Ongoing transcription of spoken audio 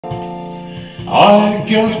I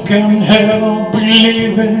just can't help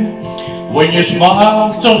believing when you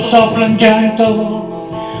smile so soft and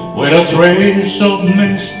gentle, with a trace of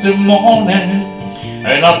misty morning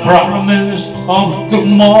and a promise of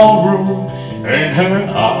tomorrow in her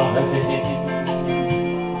eyes.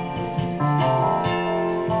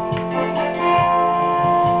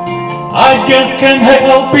 I just can't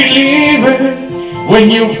help believing when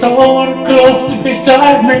you're so close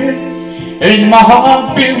beside me, and my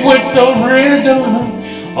heart beat with the rhythm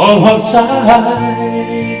of her side.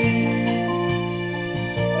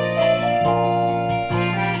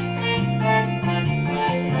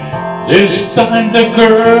 This time the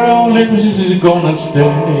girl is gonna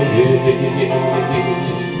stay.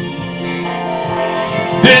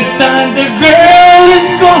 This time the girl is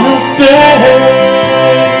gonna stay.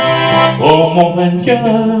 Oh, more than just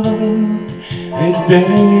a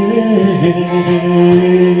day.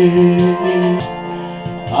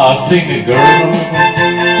 I'll sing it, girl.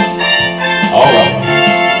 All right.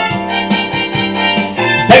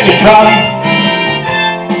 Take it, Charlie.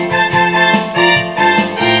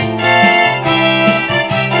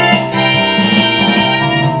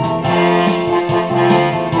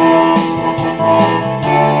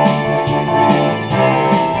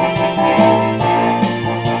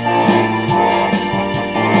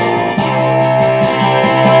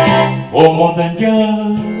 Oh, more than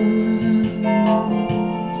young.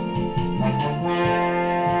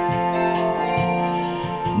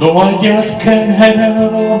 No, I just can't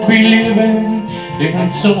help believing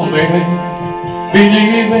in so baby.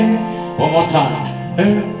 Believing, one more time.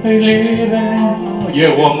 Believing, oh yeah,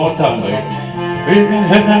 one more time, baby.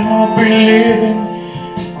 Believing.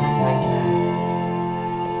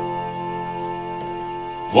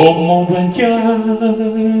 Oh, more than just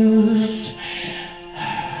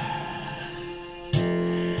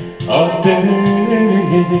a day.